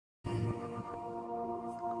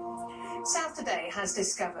South Today has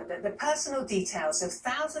discovered that the personal details of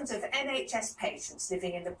thousands of NHS patients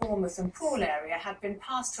living in the Bournemouth and Poole area have been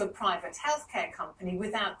passed to a private healthcare company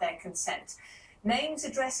without their consent. Names,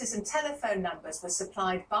 addresses and telephone numbers were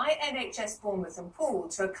supplied by NHS Bournemouth and Poole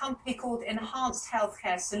to a company called Enhanced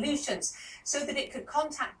Healthcare Solutions so that it could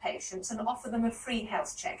contact patients and offer them a free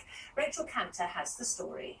health check. Rachel Cantor has the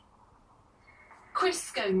story.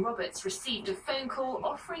 Chris Skone-Roberts received a phone call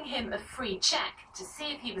offering him a free check to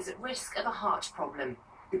see if he was at risk of a heart problem.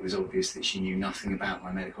 It was obvious that she knew nothing about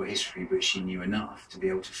my medical history, but she knew enough to be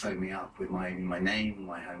able to phone me up with my name,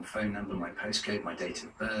 my home phone number, my postcode, my date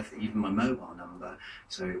of birth, even my mobile number.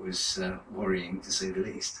 So it was worrying, to say the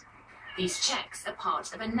least. These checks are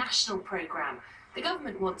part of a national programme. The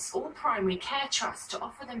government wants all primary care trusts to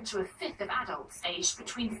offer them to a fifth of adults aged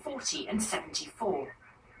between 40 and 74.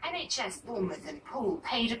 NHS Bournemouth and Poole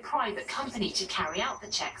paid a private company to carry out the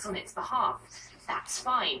checks on its behalf. That's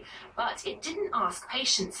fine, but it didn't ask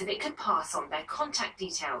patients if it could pass on their contact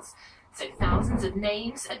details. So thousands of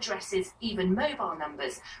names, addresses, even mobile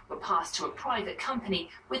numbers were passed to a private company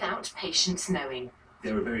without patients knowing.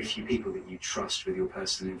 There are very few people that you trust with your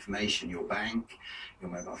personal information: your bank, your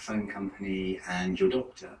mobile phone company and your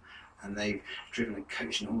doctor. And they've driven a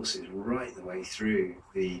coach and horses right the way through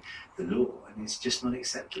the law, and it's just not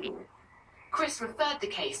acceptable. Chris referred the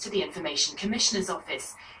case to the Information Commissioner's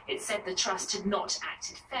office. It said the trust had not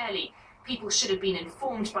acted fairly. People should have been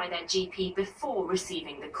informed by their GP before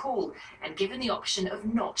receiving the call and given the option of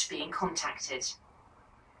not being contacted.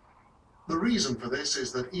 The reason for this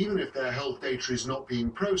is that even if their health data is not being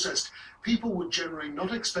processed, people would generally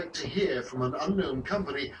not expect to hear from an unknown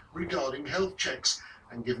company regarding health checks.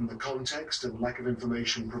 And given the context and lack of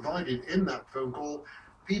information provided in that phone call,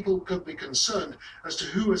 people could be concerned as to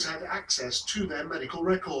who has had access to their medical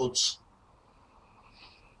records.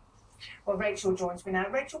 Well, Rachel joins me now.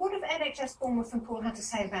 Rachel, what have NHS Bournemouth and Poole had to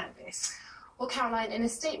say about this? Well, Caroline, in a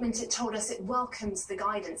statement it told us it welcomes the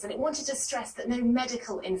guidance and it wanted to stress that no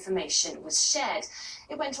medical information was shared.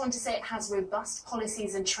 It went on to say it has robust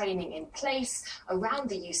policies and training in place around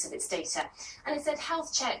the use of its data. And it said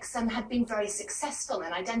health checks had been very successful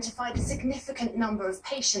and identified a significant number of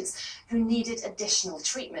patients who needed additional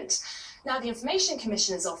treatment. Now, the Information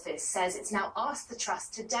Commissioner's office says it's now asked the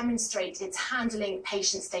Trust to demonstrate it's handling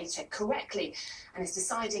patients' data correctly and is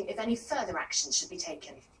deciding if any further action should be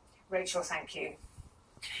taken. Rachel, thank you.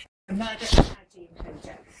 The murder of Haji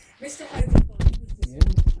Mr. Hogan was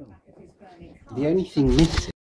described at the back of his burning car. The only thing missing